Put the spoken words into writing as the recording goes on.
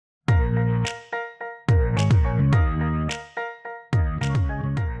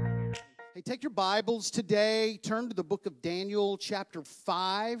Take your Bibles today, turn to the book of Daniel, chapter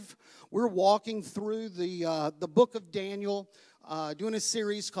 5. We're walking through the book of Daniel, doing a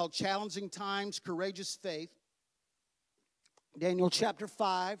series called Challenging Times, Courageous Faith. Daniel chapter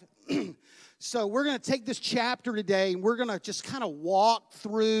 5. So we're going to take this chapter today, and we're going to just kind of walk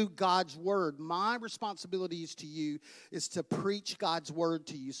through God's Word. My responsibility to you is to preach God's Word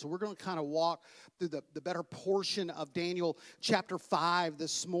to you. So we're going to kind of walk through the better portion of Daniel chapter 5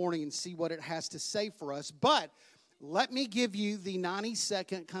 this morning and see what it has to say for us. But let me give you the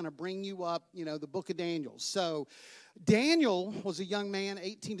 90-second kind of bring you up, the book of Daniel. So Daniel was a young man,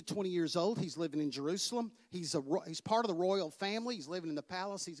 18 to 20 years old. He's living in Jerusalem. He's part of the royal family. He's living in the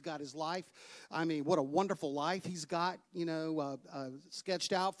palace. He's got his life. I mean, what a wonderful life he's got,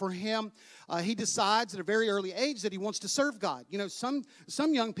 sketched out for him. He decides at a very early age that he wants to serve God.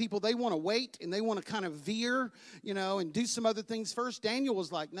 Some young people, they want to wait and they want to kind of veer, and do some other things first. Daniel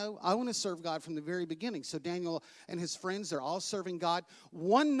was like, no, I want to serve God from the very beginning. So Daniel and his friends, they're all serving God.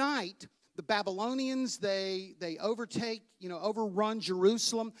 One night, the Babylonians, they overrun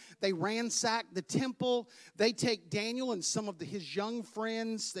Jerusalem. They ransack the temple. They take Daniel and some of his young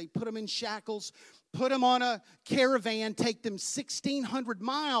friends. They put them in shackles, put them on a caravan, take them 1,600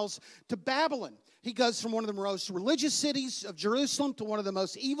 miles to Babylon. He goes from one of the most religious cities of Jerusalem to one of the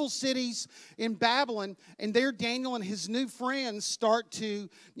most evil cities in Babylon. And there Daniel and his new friends start to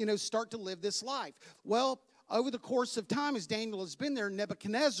live this life. Well, over the course of time, as Daniel has been there,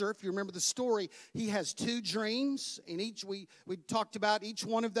 Nebuchadnezzar, if you remember the story, he has two dreams, and we talked about each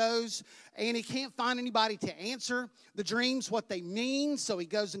one of those, and he can't find anybody to answer the dreams, what they mean, so he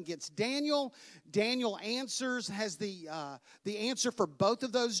goes and gets Daniel. Daniel has the answer for both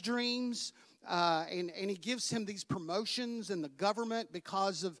of those dreams. And he gives him these promotions in the government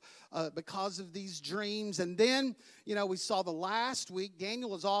because of these dreams. And then, we saw the last week,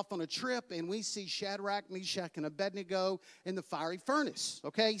 Daniel is off on a trip, and we see Shadrach, Meshach, and Abednego in the fiery furnace.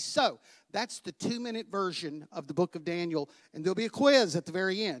 Okay, so that's the 2-minute version of the book of Daniel, and there'll be a quiz at the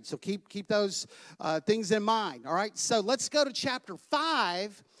very end. So keep those things in mind. All right, so let's go to chapter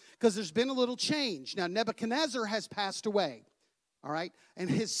 5 because there's been a little change. Now, Nebuchadnezzar has passed away. All right, and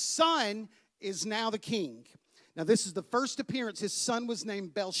his son is now the king. Now, this is the first appearance. His son was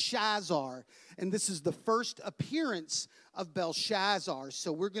named Belshazzar, and this is the first appearance of Belshazzar.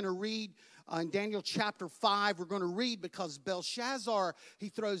 So we're going to read in Daniel chapter 5. We're going to read because Belshazzar, he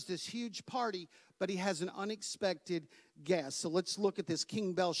throws this huge party, but he has an unexpected guest. So let's look at this.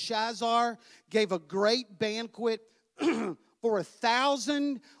 King Belshazzar gave a great banquet for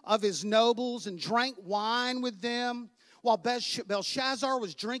 1,000 of his nobles and drank wine with them. While Belshazzar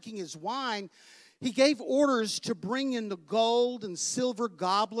was drinking his wine, he gave orders to bring in the gold and silver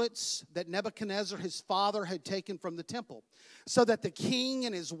goblets that Nebuchadnezzar, his father, had taken from the temple, so that the king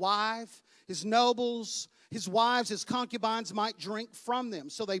and his wife, his nobles, his wives, his concubines might drink from them.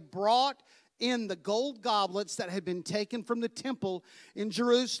 So they brought in the gold goblets that had been taken from the temple in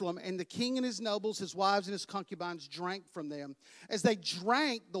Jerusalem, and the king and his nobles, his wives, and his concubines drank from them. As they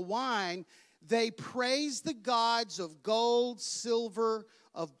drank the wine, they praised the gods of gold, silver,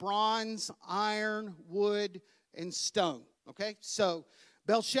 of bronze, iron, wood, and stone. Okay, so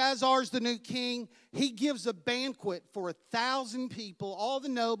Belshazzar's the new king. He gives a banquet for 1,000 people, all the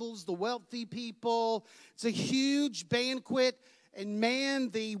nobles, the wealthy people. It's a huge banquet, and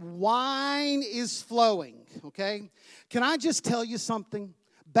man, the wine is flowing. Okay, can I just tell you something?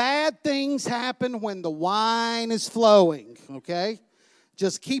 Bad things happen when the wine is flowing. Okay.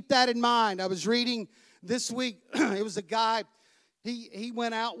 Just keep that in mind. I was reading this week, it was a guy, he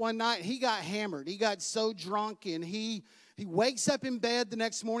went out one night, he got hammered. He got so drunk, and he wakes up in bed the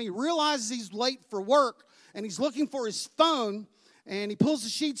next morning. He realizes he's late for work, and he's looking for his phone, and he pulls the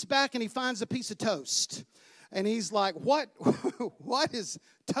sheets back, and he finds a piece of toast. And he's like, what is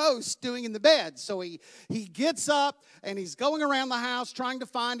toast doing in the bed? So he gets up, and he's going around the house trying to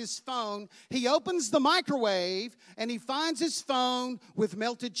find his phone. He opens the microwave, and he finds his phone with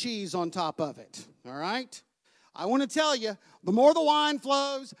melted cheese on top of it. All right? I want to tell you, the more the wine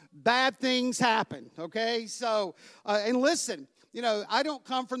flows, bad things happen. Okay? So, and listen, I don't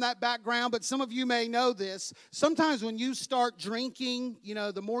come from that background, but some of you may know this. Sometimes when you start drinking,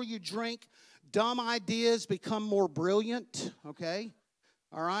 the more you drink, dumb ideas become more brilliant, okay?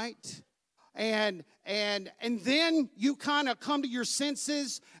 All right? And then you kind of come to your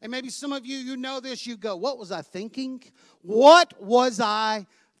senses, and maybe some of you know this, you go, what was I thinking? What was I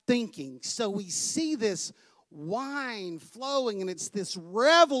thinking? So we see this wine flowing, and it's this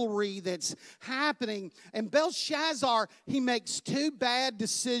revelry that's happening. And Belshazzar, he makes two bad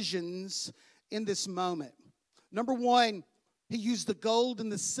decisions in this moment. Number one, he used the gold and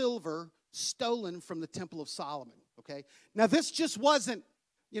the silver stolen from the Temple of Solomon, okay? Now, this just wasn't,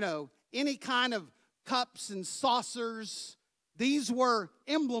 any kind of cups and saucers. These were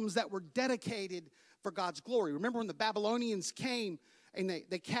emblems that were dedicated for God's glory. Remember when the Babylonians came and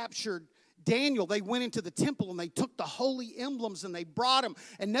they captured Daniel, they went into the temple and they took the holy emblems and they brought them.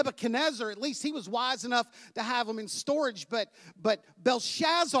 And Nebuchadnezzar, at least he was wise enough to have them in storage. But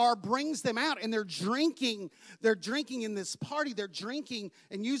Belshazzar brings them out and they're drinking in this party. They're drinking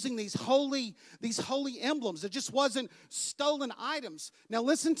and using these holy emblems. It just wasn't stolen items. Now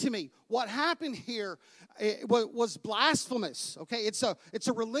listen to me. What happened here was blasphemous. Okay, it's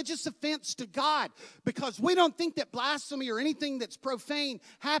a religious offense to God, because we don't think that blasphemy or anything that's profane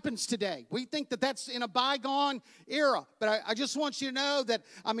happens today. We think that that's in a bygone era. But I just want you to know that,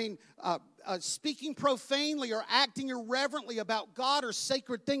 speaking profanely or acting irreverently about God or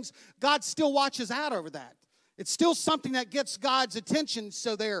sacred things, God still watches out over that. It's still something that gets God's attention.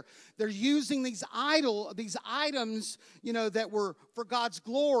 So they're using these items, that were for God's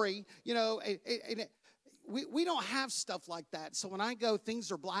glory. We don't have stuff like that. So when I go,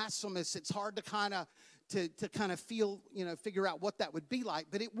 things are blasphemous, it's hard to kind of feel, figure out what that would be like.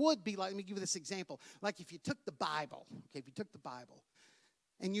 But it would be like, let me give you this example. Like if you took the Bible,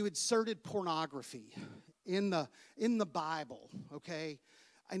 and you inserted pornography in the Bible, okay?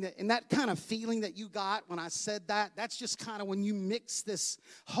 And that kind of feeling that you got when I said that, that's just kind of when you mix this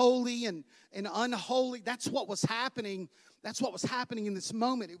holy and unholy. That's what was happening. That's what was happening in this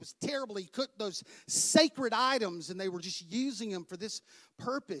moment. It was terrible. He took those sacred items and they were just using them for this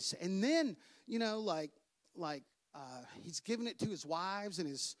purpose. And then, he's giving it to his wives and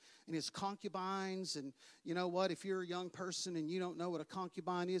his concubines. And you know what? If you're a young person and you don't know what a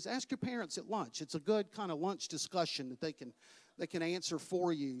concubine is, ask your parents at lunch. It's a good kind of lunch discussion that they can answer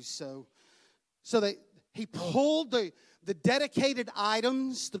for you. So he pulled the dedicated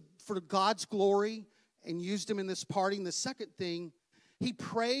items for God's glory and used them in this party. And the second thing, he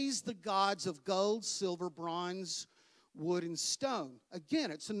praised the gods of gold, silver, bronze, wood, and stone.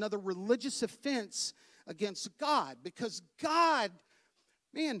 Again, it's another religious offense against God, because God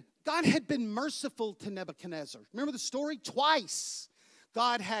had been merciful to Nebuchadnezzar. Remember the story? Twice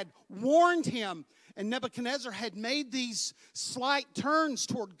God had warned him, and Nebuchadnezzar had made these slight turns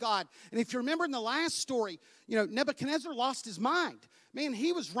toward God. And if you remember in the last story, Nebuchadnezzar lost his mind. Man,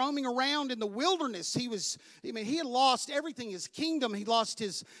 he was roaming around in the wilderness. He had lost everything, his kingdom. He lost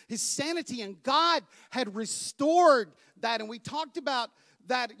his sanity, and God had restored that. And we talked about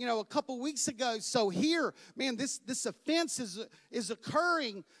that, a couple weeks ago. So here, man, this offense is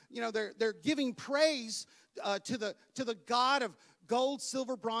occurring. They're giving praise to the God of gold,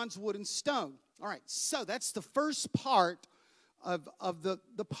 silver, bronze, wood, and stone. All right, so that's the first part of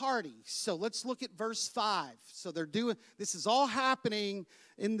the party. So let's look at verse 5. So this is all happening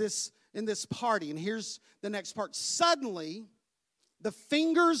in this party. And here's the next part. Suddenly, the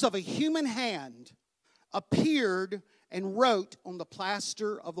fingers of a human hand appeared and wrote on the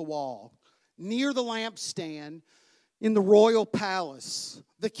plaster of the wall near the lampstand in the royal palace.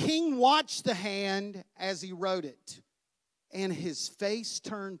 The king watched the hand as he wrote it, and his face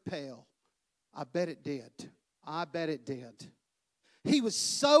turned pale. I bet it did. He was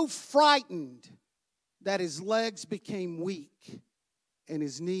so frightened that his legs became weak and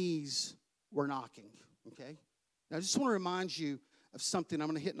his knees were knocking. Okay? Now, I just want to remind you of something I'm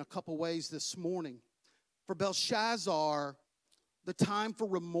going to hit in a couple ways this morning. For Belshazzar, the time for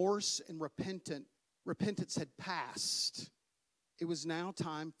remorse and repentance had passed. It was now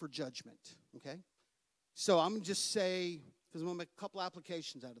time for judgment. Okay? So I'm going to just say, because I'm going to make a couple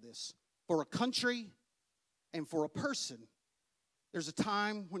applications out of this. For a country and for a person, there's a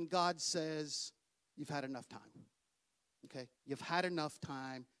time when God says, you've had enough time. Okay? You've had enough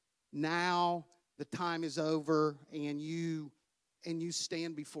time. Now the time is over and you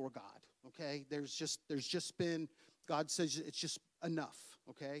stand before God. Okay? There's just been, God says it's just enough.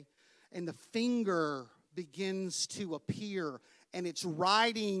 Okay? And the finger begins to appear, and it's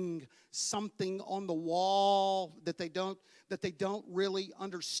writing something on the wall that they don't really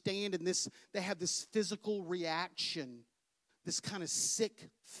understand. And they have this physical reaction, this kind of sick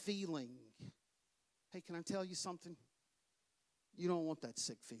feeling. Hey, can I tell you something? You don't want that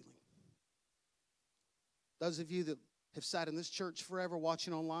sick feeling. Those of you that have sat in this church forever,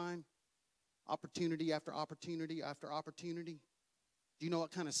 watching online, opportunity after opportunity after opportunity, do you know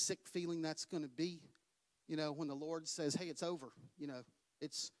what kind of sick feeling that's going to be? When the Lord says, hey, it's over.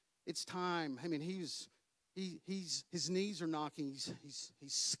 It's time. I mean, his knees are knocking. He's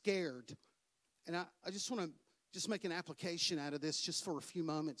scared. And I just want to just make an application out of this just for a few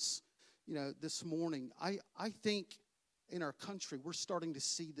moments, this morning. I think in our country, we're starting to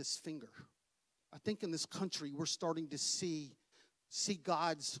see this finger. I think in this country, we're starting to see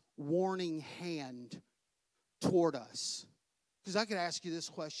God's warning hand toward us. Because I could ask you this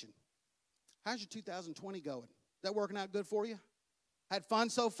question. How's your 2020 going? Is that working out good for you? Had fun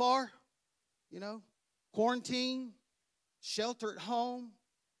so far? You know, quarantine, shelter at home.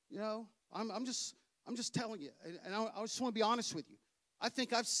 You know, I'm just telling you. And I just want to be honest with you. I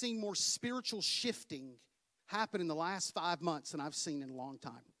think I've seen more spiritual shifting happen in the last 5 months than I've seen in a long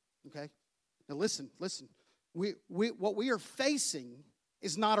time. Okay? Now listen. What we are facing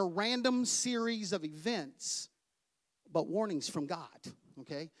is not a random series of events, but warnings from God.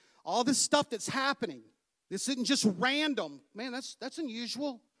 Okay? All this stuff that's happening, this isn't just random. Man, that's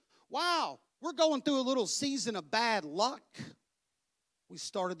unusual. Wow, we're going through a little season of bad luck. We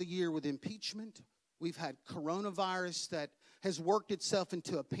started the year with impeachment. We've had coronavirus that has worked itself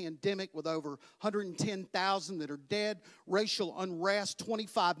into a pandemic with over 110,000 that are dead, racial unrest,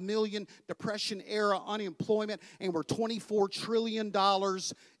 25 million, depression-era unemployment, and we're $24 trillion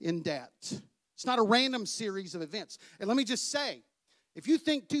in debt. It's not a random series of events. And let me just say, if you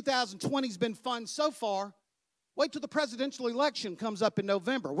think 2020's been fun so far, wait till the presidential election comes up in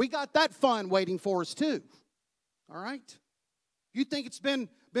November. We got that fun waiting for us too. All right? You think it's been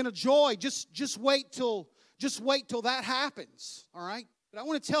a joy, just wait till that happens. All right? But I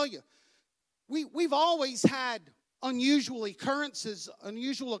want to tell you, we've always had unusual occurrences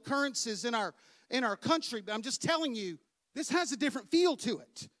in our country, but I'm just telling you, this has a different feel to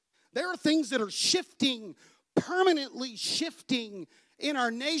it. There are things that are shifting, permanently shifting in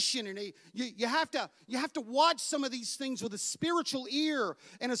our nation, and you have to watch some of these things with a spiritual ear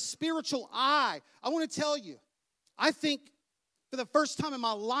and a spiritual eye. I want to tell you, I think for the first time in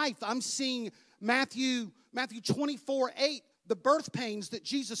my life, I'm seeing Matthew 24:8, the birth pains that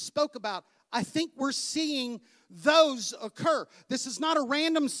Jesus spoke about. I think we're seeing those occur. This is not a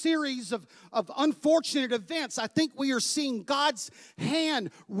random series of unfortunate events. I think we are seeing God's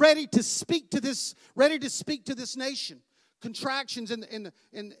hand ready to speak to this nation. Contractions in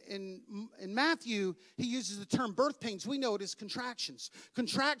Matthew, he uses the term birth pains. We know it as contractions.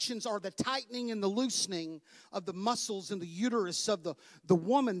 Contractions are the tightening and the loosening of the muscles in the uterus of the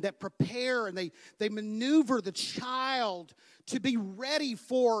woman that prepare and they maneuver the child to be ready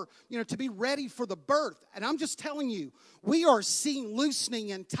for the birth. And I'm just telling you, we are seeing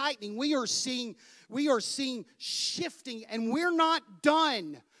loosening and tightening. We are seeing shifting, and we're not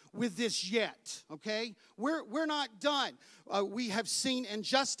done with this yet, okay? We're not done. We have seen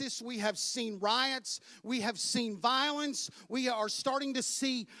injustice. We have seen riots. We have seen violence. We are starting to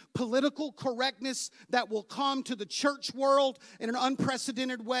see political correctness that will come to the church world in an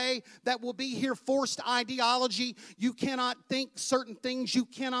unprecedented way, that will be here, forced ideology. You cannot think certain things. You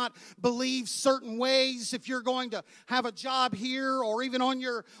cannot believe certain ways if you're going to have a job here or even on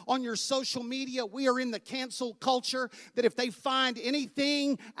your social media. We are in the cancel culture that if they find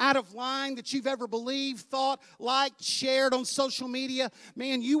anything out of line that you've ever believed, thought, liked, shared on social media,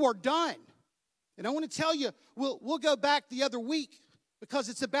 man, you are done. And I want to tell you, we'll go back the other week because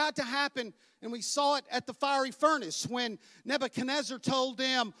it's about to happen, and we saw it at the fiery furnace when Nebuchadnezzar told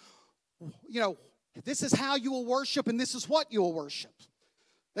them, this is how you will worship and this is what you will worship.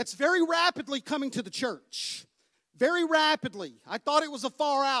 That's very rapidly coming to the church. Very rapidly. I thought it was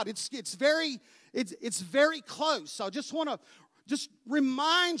afar out. It's very close. So I just want to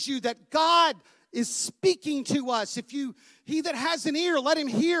remind you that God is speaking to us. He that has an ear, let him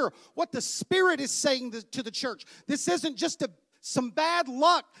hear what the Spirit is saying to the church. This isn't just some bad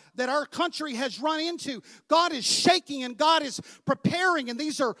luck that our country has run into. God is shaking and God is preparing, and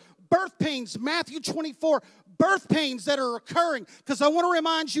these are birth pains. Matthew 24, birth pains that are occurring. Because I want to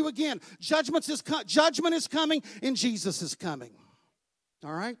remind you again, judgment is coming and Jesus is coming.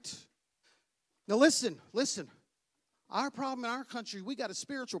 All right? Now listen. Our problem in our country, we got a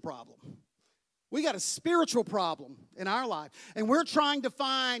spiritual problem. We got a spiritual problem in our life. And we're trying to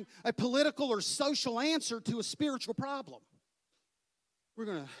find a political or social answer to a spiritual problem. We're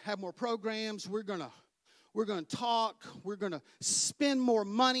going to have more programs. We're going to talk. We're going to spend more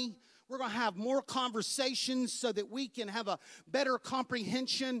money. We're going to have more conversations so that we can have a better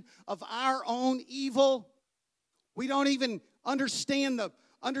comprehension of our own evil. We don't even understand the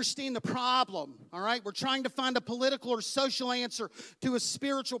problem, all right? We're trying to find a political or social answer to a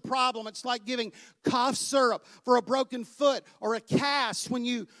spiritual problem. It's like giving cough syrup for a broken foot or a cast when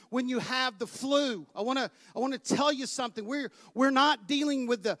you have the flu. I want to tell you something. We're not dealing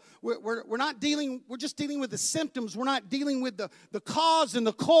with we're just dealing with the symptoms. We're not dealing with the cause and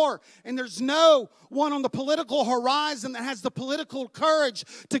the core. And there's no one on the political horizon that has the political courage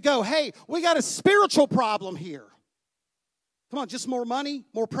to go, hey, we got a spiritual problem here. Come on, just more money,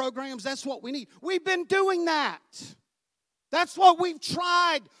 more programs, that's what we need. We've been doing that. That's what we've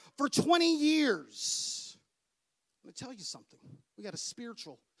tried for 20 years. I'm going to tell you something. We got a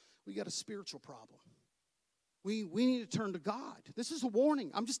spiritual problem. We need to turn to God. This is a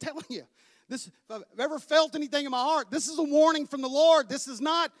warning. I'm just telling you. If I've ever felt anything in my heart, this is a warning from the Lord. This is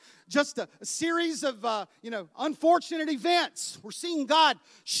not just a series of unfortunate events. We're seeing God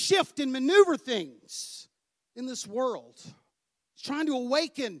shift and maneuver things in this world. He's trying to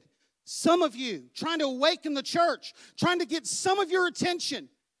awaken some of you, trying to awaken the church, trying to get some of your attention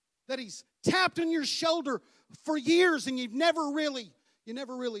that He's tapped on your shoulder for years and you never really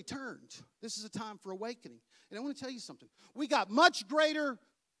turned. This is a time for awakening. And I want to tell you something. We got much greater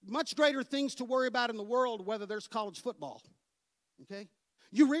things to worry about in the world, whether there's college football. Okay?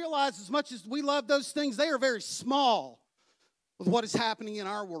 You realize as much as we love those things, they are very small with what is happening in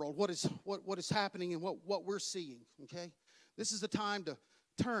our world, what is happening and what we're seeing. Okay? This is the time to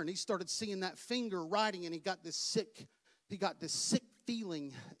turn. He started seeing that finger writing, and he got this sick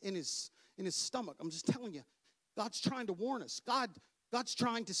feeling in his stomach. I'm just telling you, God's trying to warn us. God's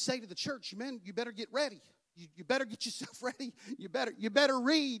trying to say to the church, man, you better get ready. You better get yourself ready. You better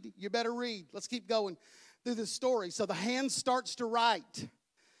read. You better read. Let's keep going through this story. So the hand starts to write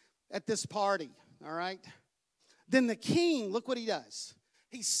at this party, all right? Then the king, look what he does.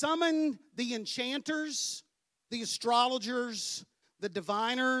 He summoned the enchanters, the astrologers, the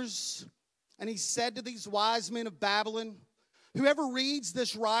diviners, and he said to these wise men of Babylon, whoever reads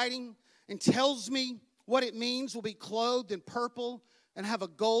this writing and tells me what it means will be clothed in purple and have a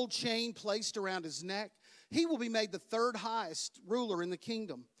gold chain placed around his neck. He will be made the third highest ruler in the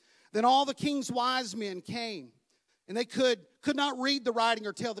kingdom. Then all the king's wise men came, and they could not read the writing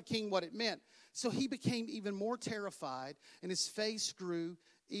or tell the king what it meant. So he became even more terrified, and his face grew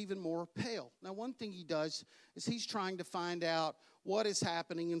even more pale. Now, one thing he does is he's trying to find out what is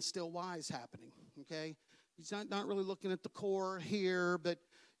happening and still why is happening, okay? He's not really looking at the core here, but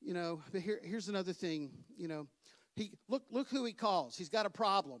here's another thing, look who he calls. He's got a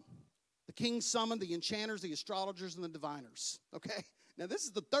problem. The king summoned the enchanters, the astrologers, and the diviners. Okay? Now, this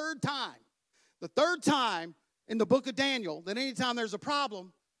is the third time in the book of Daniel that anytime there's a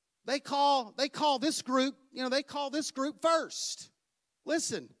problem, they call this group, they call this group first.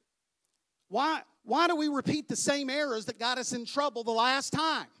 Listen, why do we repeat the same errors that got us in trouble the last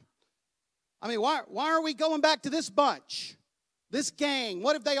time? I mean, why are we going back to this bunch, this gang?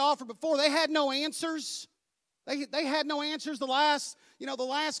 What have they offered before? They had no answers. They had no answers the last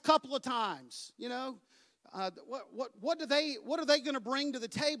couple of times. What are they going to bring to the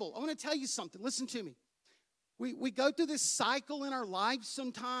table? I want to tell you something. Listen to me. We go through this cycle in our lives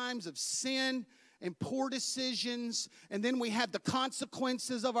sometimes of sin and poor decisions, and then we have the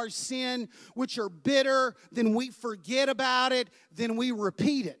consequences of our sin, which are bitter. Then we forget about it. Then we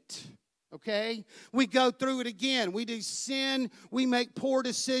repeat it. Okay? We go through it again. We do sin. We make poor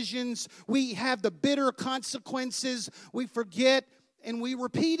decisions. We have the bitter consequences. We forget and we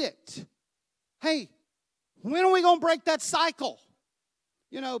repeat it. Hey, when are we going to break that cycle?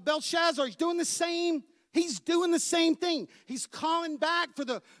 Belshazzar, he's doing the same thing. He's calling back for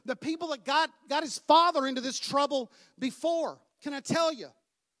the people that got his father into this trouble before. Can I tell you?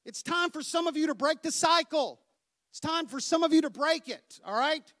 It's time for some of you to break the cycle. It's time for some of you to break it, all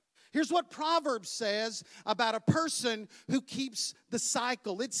right? Here's what Proverbs says about a person who keeps the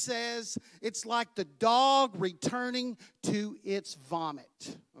cycle. It says it's like the dog returning to its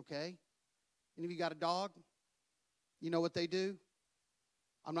vomit, okay? Any of you got a dog? You know what they do?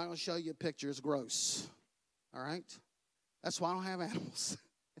 I'm not going to show you a picture. It's gross, all right? That's why I don't have animals.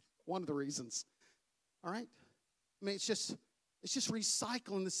 One of the reasons, all right? I mean, it's just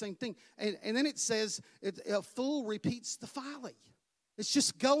recycling the same thing. And then it says a fool repeats the folly. It's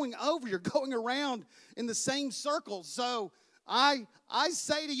just going over. You're going around in the same circle. So I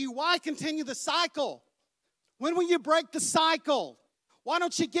say to you, why continue the cycle? When will you break the cycle? Why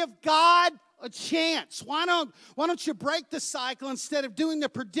don't you give God a chance? Why don't you break the cycle instead of doing the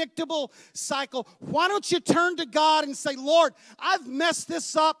predictable cycle? Why don't you turn to God and say, Lord, I've messed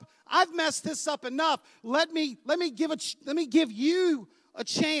this up. I've messed this up enough. Let me give you a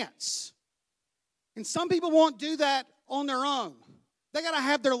chance. And some people won't do that on their own. They got to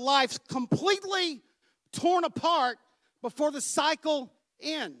have their lives completely torn apart before the cycle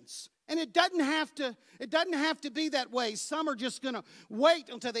ends. And it doesn't have to be that way. Some are just going to wait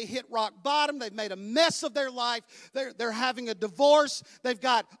until they hit rock bottom. They've made a mess of their life. They're having a divorce. They've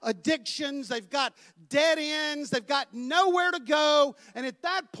got addictions. They've got dead ends. They've got nowhere to go. And at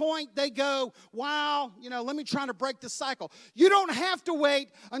that point, they go, wow, let me try to break the cycle. You don't have to wait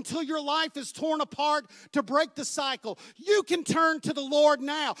until your life is torn apart to break the cycle. You can turn to the Lord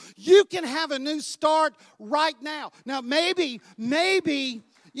now. You can have a new start right now. Now, maybe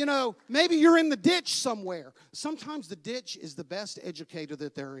you're in the ditch somewhere. Sometimes the ditch is the best educator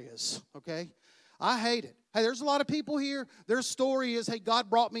that there is, okay? I hate it. Hey, there's a lot of people here. Their story is, hey, God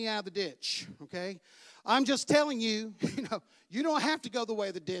brought me out of the ditch, okay? I'm just telling you, you don't have to go the way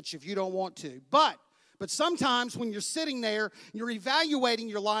of the ditch if you don't want to. But sometimes when you're sitting there, you're evaluating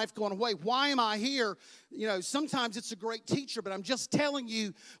your life going, wait, why am I here? Sometimes it's a great teacher, but I'm just telling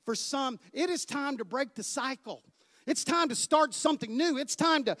you, for some, it is time to break the cycle. It's time to start something new. It's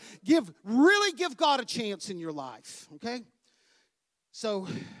time to really give God a chance in your life, okay? So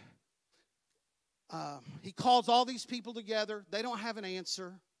he calls all these people together. They don't have an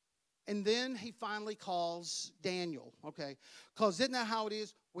answer. And then he finally calls Daniel, okay? Because isn't that how it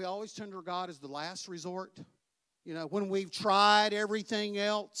is? We always turn to God as the last resort. When we've tried everything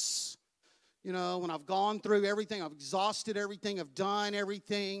else, when I've gone through everything, I've exhausted everything, I've done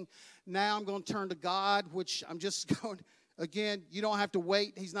everything. Now I'm going to turn to God, which I'm just going, again, you don't have to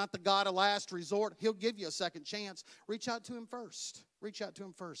wait. He's not the God of last resort. He'll give you a second chance. Reach out to him first. Reach out to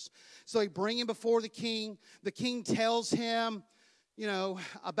him first. So they bring him before the king. The king tells him,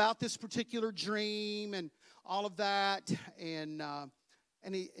 about this particular dream and all of that. And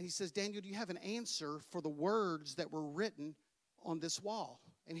he says, Daniel, do you have an answer for the words that were written on this wall?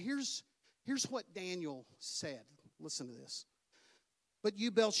 And here's what Daniel said. Listen to this. But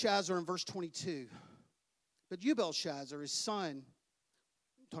you, Belshazzar, in verse 22, but you, Belshazzar, his son,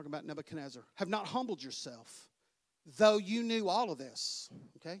 talking about Nebuchadnezzar, have not humbled yourself, though you knew all of this.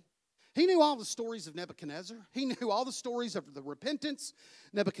 Okay? He knew all the stories of Nebuchadnezzar. He knew all the stories of the repentance,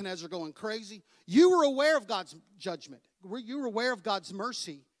 Nebuchadnezzar going crazy. You were aware of God's judgment. You were aware of God's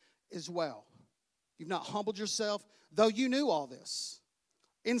mercy as well. You've not humbled yourself, though you knew all this.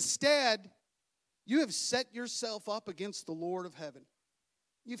 Instead, you have set yourself up against the Lord of heaven.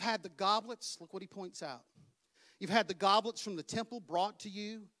 You've had the goblets, look what he points out. You've had the goblets from the temple brought to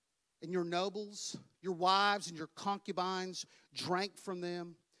you, and your nobles, your wives, and your concubines drank from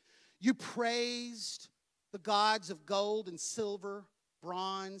them. You praised the gods of gold and silver,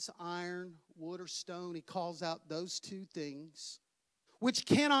 bronze, iron, wood, or stone. He calls out those two things, which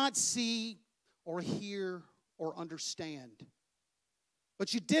cannot see or hear or understand.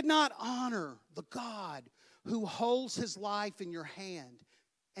 But you did not honor the God who holds his life in your hand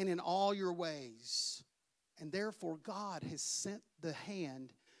and in all your ways. And therefore God has sent the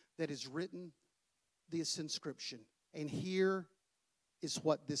hand that has written this inscription. And here is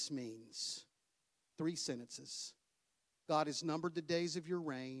what this means. 3 sentences. God has numbered the days of your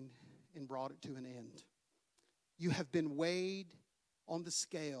reign and brought it to an end. You have been weighed on the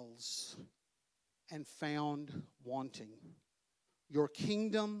scales and found wanting. Your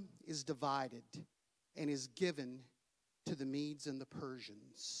kingdom is divided and is given to the Medes and the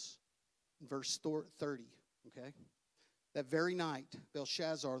Persians. In verse 30, okay? That very night,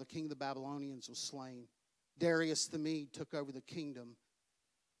 Belshazzar, the king of the Babylonians, was slain. Darius the Mede took over the kingdom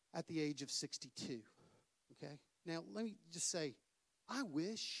at the age of 62, okay? Now, let me just say, I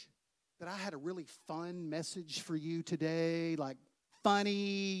wish that I had a really fun message for you today, like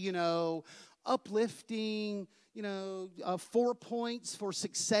funny, uplifting, 4 points for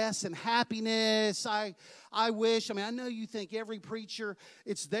success and happiness. I know you think every preacher,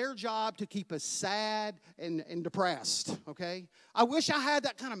 it's their job to keep us sad and depressed, okay? I wish I had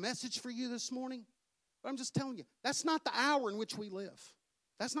that kind of message for you this morning, but I'm just telling you, that's not the hour in which we live.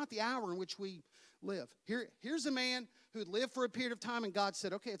 That's not the hour in which we live. Here's a man who had lived for a period of time, and God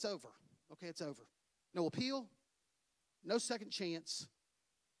said, okay, it's over. Okay, it's over. No appeal, no second chance.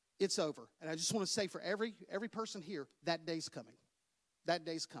 It's over. And I just want to say for every person here, that day's coming. That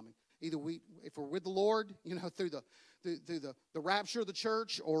day's coming. Either if we're with the Lord, through the rapture of the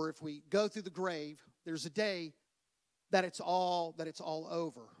church, or if we go through the grave, there's a day that it's all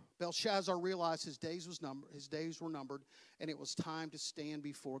over. Belshazzar realized his days were numbered, and it was time to stand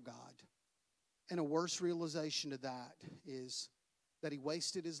before God. And a worse realization of that is that he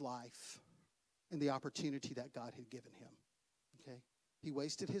wasted his life and the opportunity that God had given him. Okay? He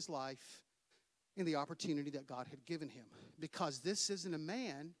wasted his life in the opportunity that God had given him. Because this isn't a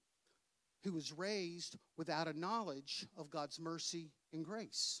man who was raised without a knowledge of God's mercy and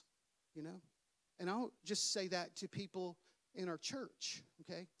grace. And I'll just say that to people in our church,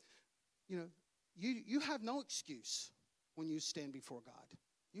 okay? you know, you have no excuse when you stand before God.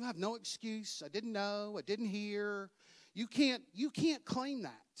 You have no excuse. I didn't know. I didn't hear. You can't claim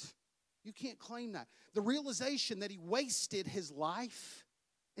that. You can't claim that. The realization that he wasted his life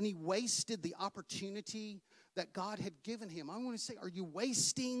and he wasted the opportunity that God had given him. I want to say, are you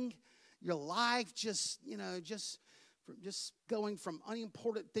wasting your life just going from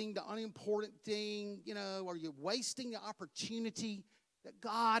unimportant thing to unimportant thing? Are you wasting the opportunity that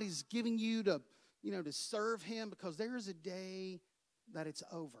God is giving you to serve him? Because there is a day that it's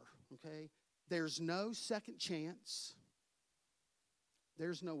over, okay? There's no second chance.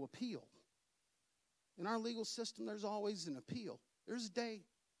 There's no appeal. In our legal system, there's always an appeal. There's a day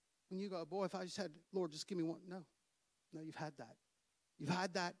when you go, boy, if I just had, Lord, just give me one. No, you've had that. You've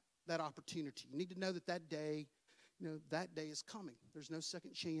had that opportunity. You need to know that day, that day is coming. There's no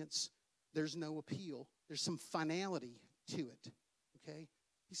second chance. There's no appeal. There's some finality to it, okay?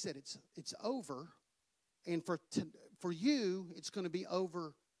 He said it's over, and for you, it's going to be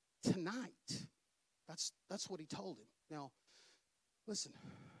over tonight. That's what he told him. Now, listen,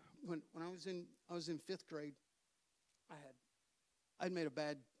 when I was in fifth grade, I'd made a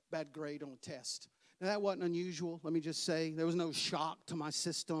bad grade on a test. Now, that wasn't unusual. Let me just say, there was no shock to my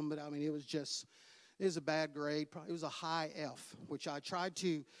system, but I mean, it was a bad grade. It was a high F, which I tried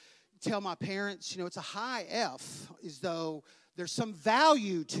to tell my parents, it's a high F, as though there's some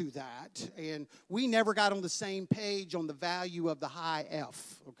value to that, and we never got on the same page on the value of the high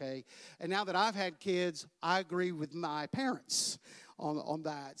F, okay? And now that I've had kids, I agree with my parents on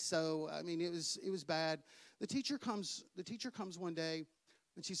that. So, I mean, it was bad. The teacher comes one day,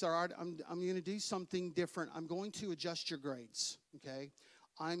 and she said, all right, I'm going to do something different. I'm going to adjust your grades, okay?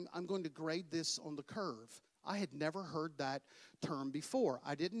 I'm going to grade this on the curve. I had never heard that term before.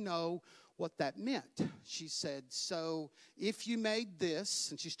 I didn't know what that meant. She said, so if you made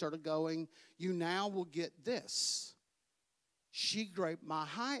this, and she started going, you now will get this. She graded my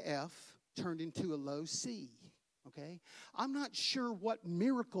high F turned into a low C. Okay? I'm not sure what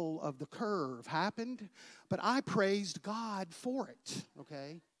miracle of the curve happened, but I praised God for it.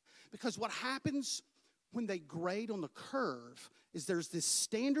 Okay? Because what happens when they grade on the curve is there's this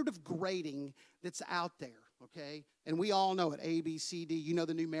standard of grading that's out there. Okay? And we all know it, A, B, C, D. You know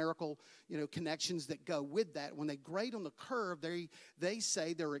the numerical, connections that go with that. When they grade on the curve, they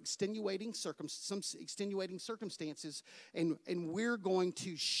say there are some extenuating circumstances, and we're going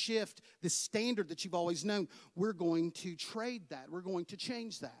to shift the standard that you've always known. We're going to trade that. We're going to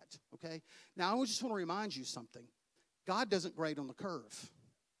change that. Okay? Now, I just want to remind you something. God doesn't grade on the curve.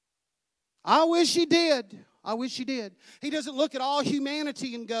 I wish he did. I wish he did. He doesn't look at all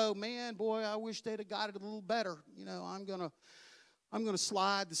humanity and go, man, boy, I wish they'd have got it a little better. I'm gonna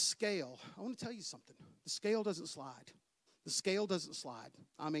slide the scale. I want to tell you something. The scale doesn't slide. The scale doesn't slide.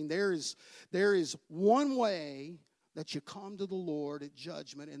 I mean, there is one way that you come to the Lord at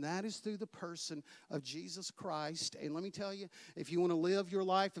judgment, and that is through the person of Jesus Christ. And let me tell you, if you want to live your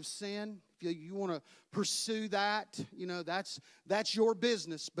life of sin, if you want to pursue that, that's your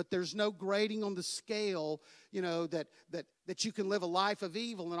business. But there's no grading on the scale, that you can live a life of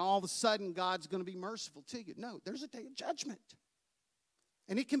evil and all of a sudden God's going to be merciful to you. No, there's a day of judgment.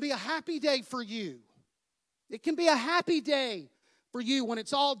 And it can be a happy day for you. It can be a happy day for you when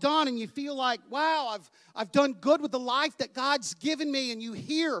it's all done and you feel like, wow, I've done good with the life that God's given me, and you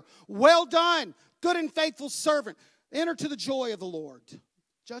hear, well done, good and faithful servant, enter to the joy of the Lord.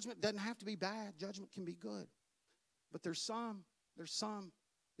 Judgment doesn't have to be bad. Judgment can be good. But there's some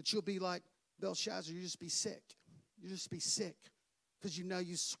that you'll be like Belshazzar, you just be sick. You just be sick because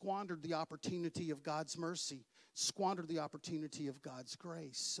you squandered the opportunity of God's mercy, squandered the opportunity of God's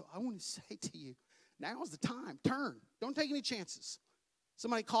grace. So I want to say to you, now's the time. Turn. Don't take any chances.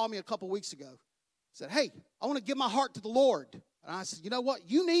 Somebody called me a couple weeks ago. Said, hey, I want to give my heart to the Lord. And I said, you know what?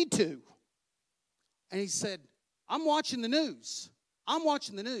 You need to. And he said, I'm watching the news. I'm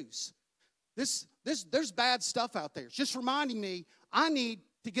watching the news. There's bad stuff out there. It's just reminding me I need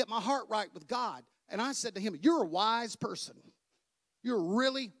to get my heart right with God. And I said to him, you're a wise person. You're a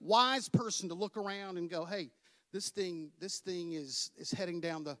really wise person to look around and go, hey, this thing is heading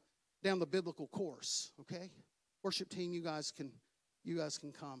down the biblical course, okay? Worship team, you guys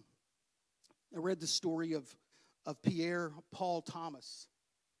can come. I read the story of Pierre Paul Thomas.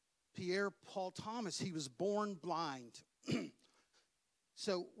 Pierre Paul Thomas, he was born blind.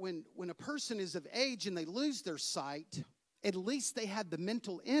 So when a person is of age and they lose their sight, at least they had the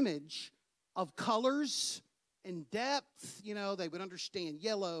mental image of colors and depth. They would understand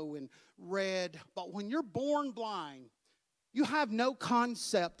yellow and red. But when you're born blind, you have no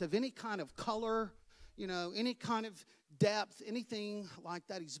concept of any kind of color, any kind of depth, anything like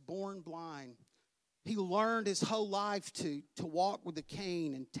that. He's born blind. He learned his whole life to walk with a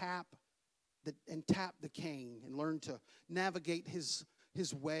cane and tap the cane and learn to navigate his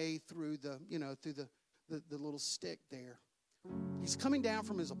way through the little stick there. He's coming down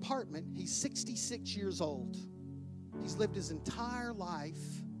from his apartment. He's 66 years old. He's lived his entire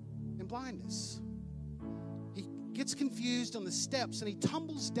life in blindness. He gets confused on the steps and he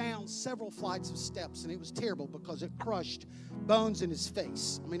tumbles down several flights of steps, and it was terrible because it crushed bones in his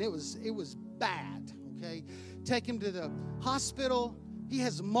face. I mean, it was bad, okay? Take him to the hospital. He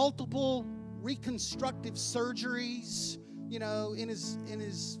has multiple reconstructive surgeries, in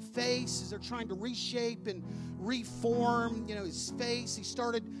his face as they're trying to reshape and reform, his face. He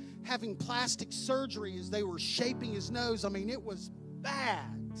started having plastic surgery as they were shaping his nose. I mean, it was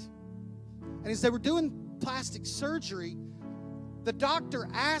bad. And as they were doing plastic surgery, the doctor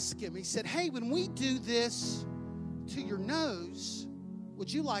asked him, he said, "Hey, when we do this to your nose,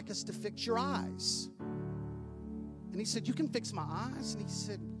 would you like us to fix your eyes?" And he said, "You can fix my eyes?" And he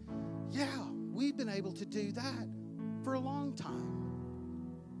said, "Yeah, we've been able to do that for a long time."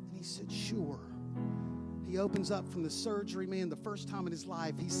 And he said, "Sure." He opens up from the surgery, man, the first time in his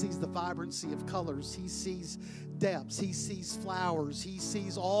life, he sees the vibrancy of colors. He sees depths. He sees flowers. He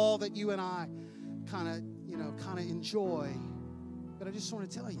sees all that you and I kind of enjoy. But I just want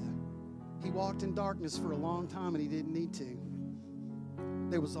to tell you, he walked in darkness for a long time and he didn't need to.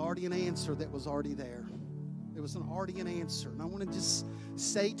 There was already an answer that was already there. There was already an answer. And I want to just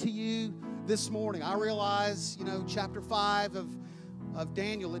say to you this morning, I realize, chapter 5 of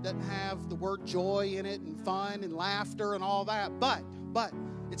Daniel, it doesn't have the word joy in it and fun and laughter and all that, but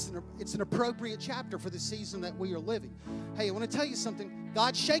it's an appropriate chapter for the season that we are living. Hey, I want to tell you something.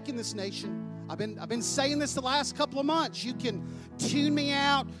 God's shaking this nation. I've been saying this the last couple of months. You can tune me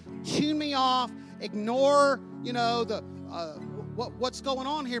out, tune me off, ignore, what's going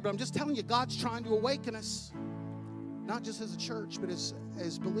on here, but I'm just telling you, God's trying to awaken us, not just as a church, but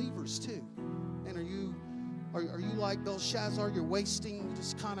as believers too. And are you like Belshazzar? You're wasting,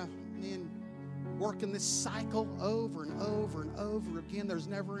 just kind of working this cycle over and over and over again. There's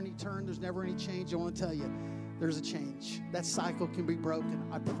never any turn. There's never any change. I want to tell you, there's a change. That cycle can be broken.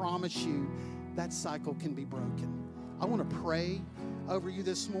 I promise you, that cycle can be broken. I want to pray over you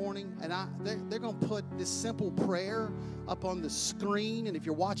this morning, and they're going to put this simple prayer up on the screen. And if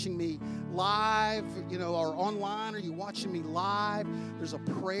you're watching me live, or online, or you're watching me live, there's a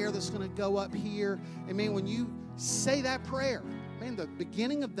prayer that's going to go up here. And man, when you say that prayer, man, the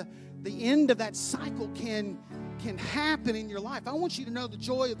beginning of the end of that cycle can happen in your life. I want you to know the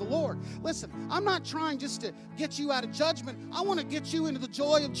joy of the Lord. Listen, I'm not trying just to get you out of judgment. I want to get you into the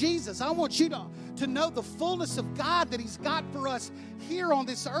joy of Jesus. I want you to know the fullness of God that He's got for us here on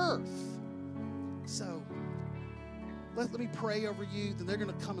this earth. So let me pray over you. Then they're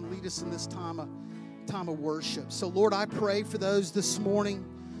going to come and lead us in this time of worship. So Lord, I pray for those this morning.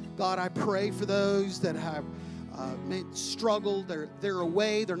 God, I pray for those that have struggled. They're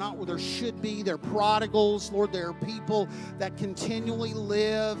away. They're not where they should be. They're prodigals. Lord, there are people that continually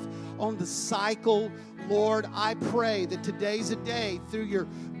live on the cycle. Lord, I pray that today's a day, through your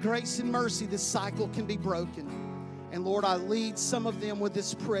grace and mercy, this cycle can be broken. And Lord, I lead some of them with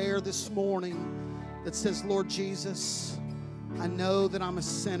this prayer this morning that says, Lord Jesus, I know that I'm a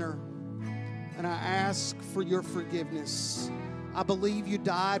sinner, and I ask for your forgiveness. I believe you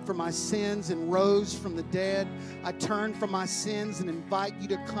died for my sins and rose from the dead. I turn from my sins and invite you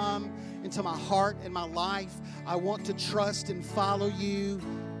to come into my heart and my life. I want to trust and follow you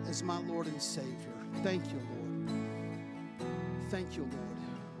as my Lord and Savior. Thank you, Lord. Thank you, Lord.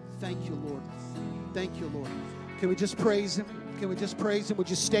 Thank you, Lord. Thank you, Lord. Can we just praise Him? Can we just praise Him? Would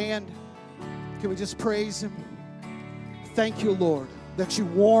you stand? Can we just praise Him? Thank you, Lord, that you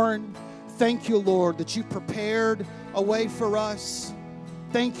warned. Thank you, Lord, that you prepared a way for us.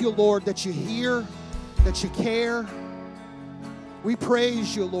 Thank you, Lord, that you hear, that you care. We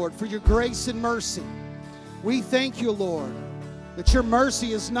praise you, Lord, for your grace and mercy. We thank you, Lord, that your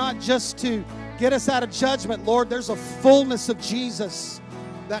mercy is not just to get us out of judgment, Lord. There's a fullness of Jesus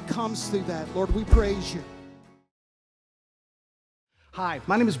that comes through that. Lord, we praise you. Hi,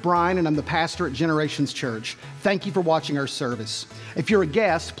 my name is Brian, and I'm the pastor at Generations Church. Thank you for watching our service. If you're a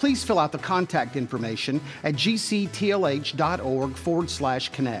guest, please fill out the contact information at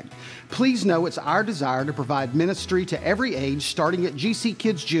gctlh.org/connect. Please know it's our desire to provide ministry to every age, starting at GC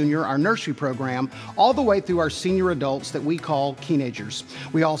Kids Junior, our nursery program, all the way through our senior adults that we call teenagers.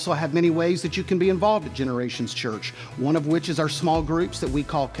 We also have many ways that you can be involved at Generations Church, one of which is our small groups that we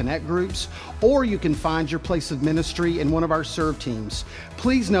call Connect Groups, or you can find your place of ministry in one of our serve teams. service.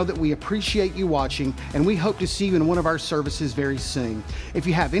 Please know that we appreciate you watching, and we hope to see you in one of our services very soon. If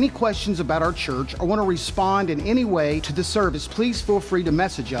you have any questions about our church or want to respond in any way to the service, please feel free to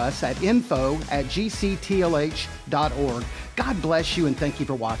message us at info@gctlh.org. God bless you, and thank you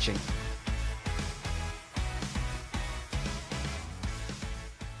for watching.